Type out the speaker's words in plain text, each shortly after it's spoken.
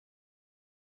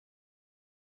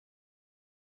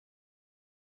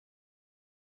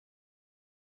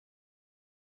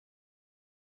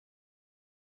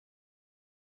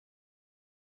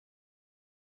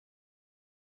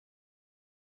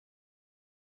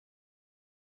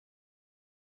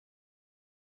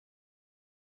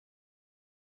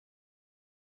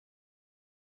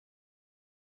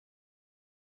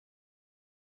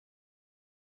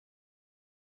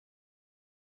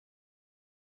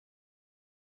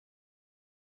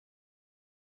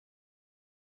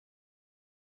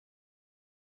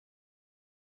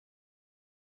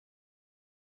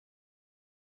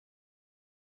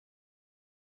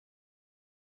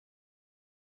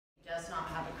does not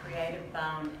have a creative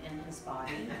bone in his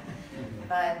body,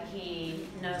 but he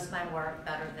knows my work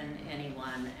better than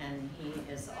anyone, and he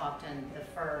is often the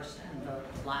first and the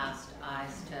last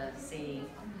eyes to see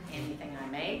anything I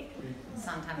make.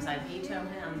 Sometimes I veto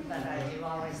him, but I do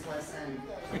always listen.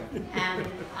 And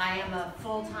I am a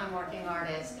full-time working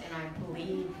artist, and I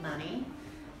bleed money.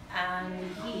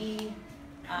 And he,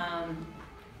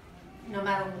 no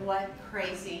matter what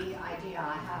crazy idea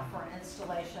I have for an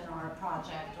installation or a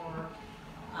project or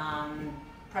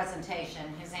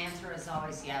presentation, his answer is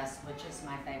always yes, which is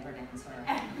my favorite answer.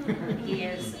 He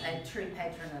is a true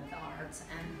patron of the arts,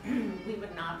 and we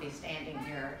would not be standing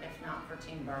here if not for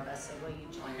Team Vrba, so will you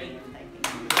join me in thanking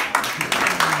him?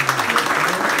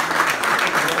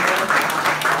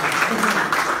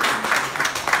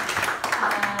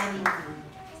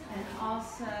 And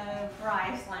also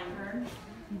Bryce Langford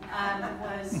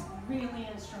was really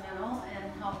instrumental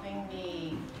in helping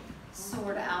me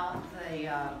sort out the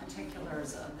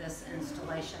particulars of this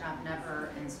installation. I've never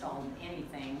installed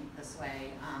anything this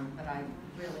way, but I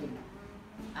really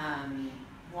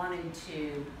wanted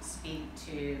to speak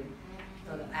to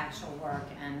the actual work,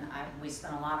 and we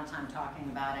spent a lot of time talking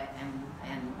about it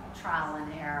and trial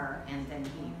and error, and then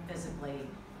he physically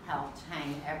helped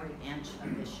hang every inch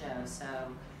of the show. So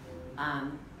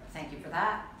thank you for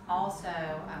that. Also,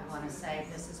 I want to say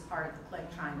this is part of the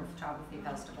Click Triangle Photography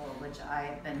Festival, which I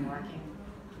have been working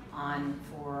on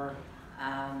for,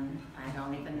 I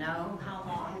don't even know how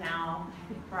long now.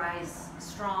 Bryce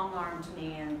strong-armed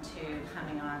me into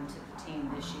coming on to the team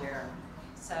this year.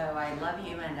 So I love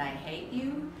you and I hate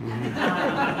you.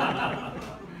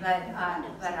 But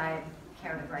I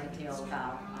cared a great deal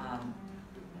about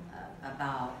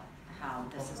how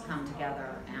this has come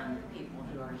together and the people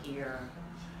who are here.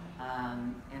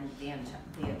 And the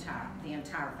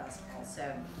entire festival.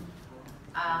 So,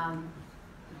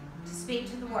 to speak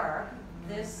to the work,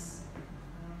 this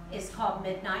is called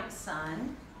Midnight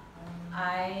Sun.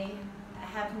 I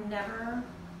have never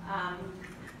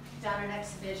done an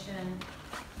exhibition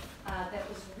that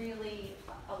was really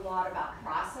a lot about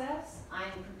process. I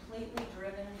am completely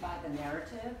driven by the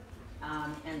narrative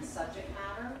and subject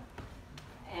matter.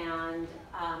 And,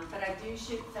 but I do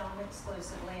shoot film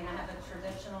exclusively, and I have a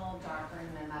traditional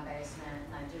darkroom in my basement,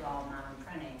 and I do all my own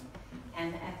printing.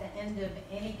 And at the end of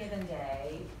any given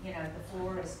day, you know, the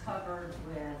floor is covered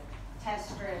with test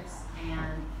strips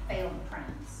and failed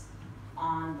prints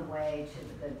on the way to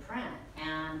the good print.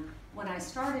 And when I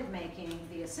started making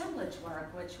the assemblage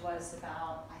work, which was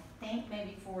about, I think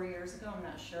maybe 4 years ago, I'm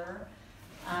not sure,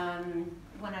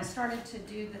 when I started to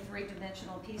do the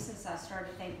three-dimensional pieces, I started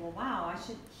to think, well, wow, I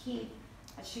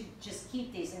should just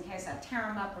keep these in case I tear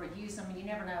them up or use them. You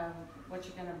never know what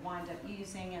you're going to wind up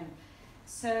using. And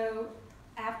so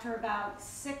after about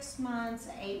 6 months,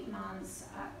 8 months,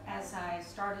 as I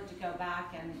started to go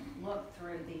back and look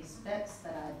through these bits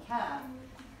that I'd kept,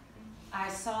 I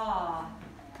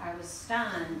was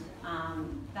stunned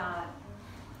that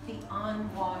the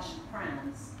unwashed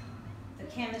prints, the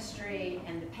chemistry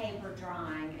and the paper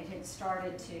drying, it had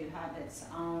started to have its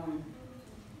own,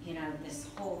 you know, this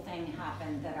whole thing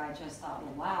happened that I just thought,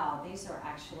 well, wow, these are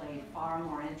actually far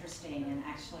more interesting and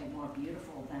actually more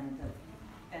beautiful than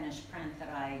the finished print that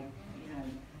I, you know,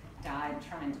 died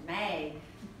trying to make.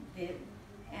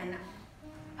 And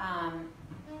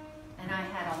I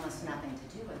had almost nothing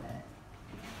to do with it.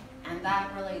 And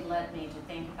that really led me to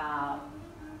think about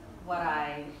what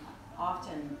I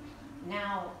often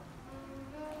now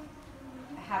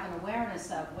have an awareness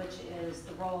of, which is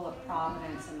the role of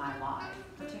providence in my life,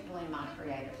 particularly my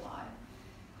creative life.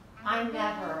 I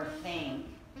never think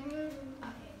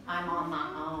I'm on my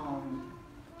own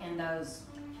in those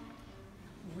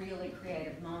really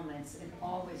creative moments. It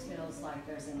always feels like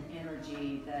there's an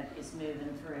energy that is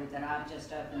moving through that I've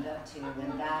just opened up to,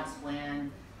 and that's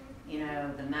when, you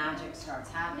know, the magic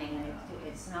starts happening. And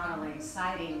it's not only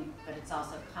exciting, but it's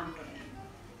also comforting.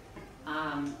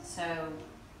 So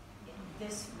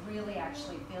this really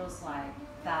actually feels like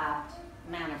that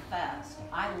manifest.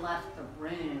 I left the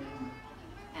room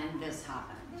and this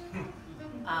happened.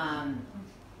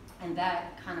 And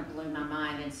that kind of blew my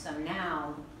mind. And so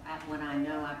now, when I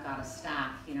know I've got a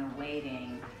staff, you know,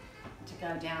 waiting to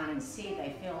go down and see,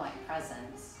 they feel like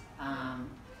presents.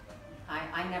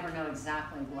 I never know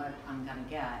exactly what I'm gonna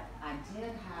get. I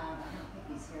did have, I don't think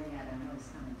he's here yet, I know he's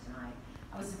coming tonight.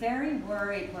 I was very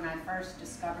worried when I first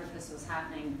discovered this was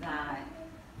happening that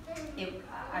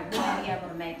I wouldn't be able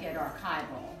to make it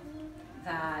archival,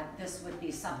 that this would be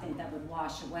something that would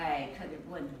wash away.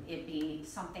 Would it be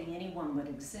something anyone would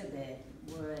exhibit?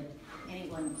 Would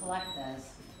anyone collect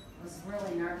this? I was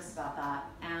really nervous about that.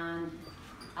 And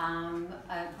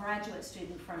A graduate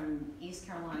student from East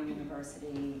Carolina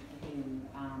University who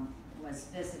was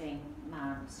visiting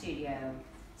my studio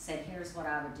said, here's what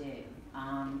I would do.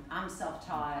 I'm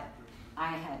self-taught.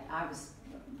 I was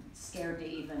scared to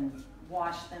even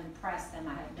wash them, press them.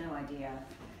 I had no idea.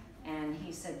 And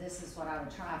he said, this is what I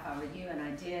would try if I were you, and I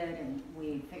did, and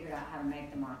we figured out how to make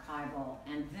them archival.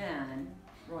 And then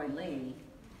Roy Lee,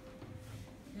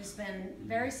 who's been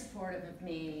very supportive of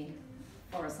me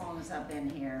for as long as I've been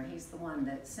here. He's the one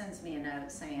that sends me a note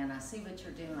saying, I see what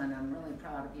you're doing, I'm really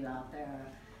proud of you out there.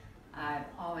 I've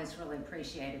always really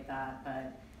appreciated that,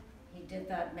 but he did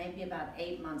that maybe about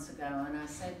 8 months ago, and I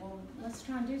said, well, let's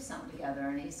try and do something together.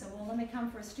 And he said, well, let me come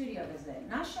for a studio visit.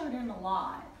 And I showed him a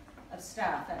lot of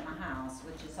stuff at my house,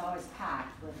 which is always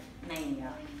packed with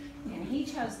mania. And he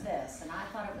chose this, and I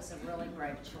thought it was a really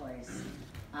great choice.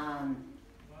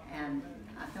 And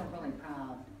I feel really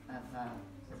proud of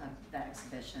the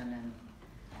exhibition.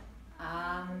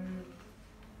 And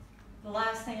the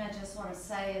last thing I just want to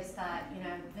say is that, you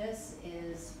know, this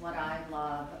is what I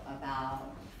love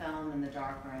about film in the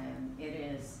darkroom. It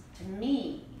is, to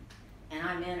me, and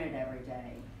I'm in it every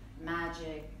day,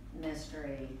 magic,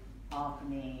 mystery,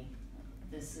 alchemy.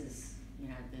 This is, you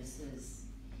know, this is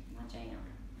my jam.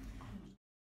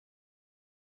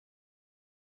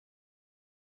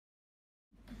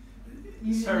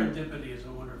 Serendipity is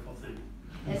a wonderful thing.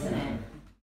 Isn't it?